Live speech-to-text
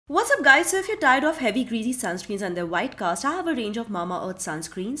What's up guys, so if you're tired of heavy greasy sunscreens and their white cast, I have a range of MamaEarth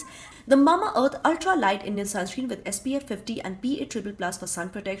sunscreens. The MamaEarth Ultra Light Indian Sunscreen with SPF 50 and PA++ for sun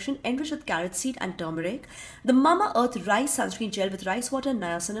protection, enriched with carrot seed and turmeric. The MamaEarth Rice Sunscreen Gel with rice water and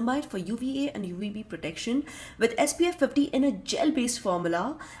niacinamide for UVA and UVB protection with SPF 50 in a gel-based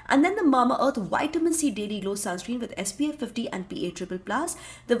formula. And then the MamaEarth Vitamin C Daily Glow Sunscreen with SPF 50 and PA++.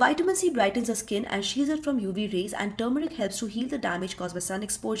 The vitamin C brightens the skin and shields it from UV rays, and turmeric helps to heal the damage caused by sun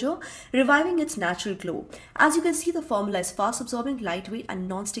exposure, reviving its natural glow. As you can see, the formula is fast absorbing, lightweight and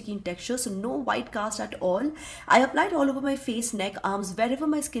non-sticky in texture, so no white cast at all. I applied all over my face, neck, arms, wherever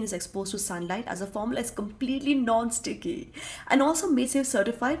my skin is exposed to sunlight, as the formula is completely non-sticky and also made safe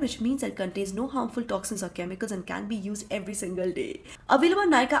certified, which means it contains no harmful toxins or chemicals and can be used every single day. Available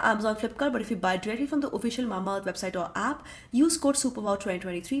on Nykaa, Amazon, Flipkart, but if you buy directly from the official MamaEarth website or app, use code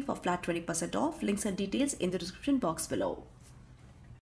Superwow2023 for flat 20% off. Links and details in the description box below.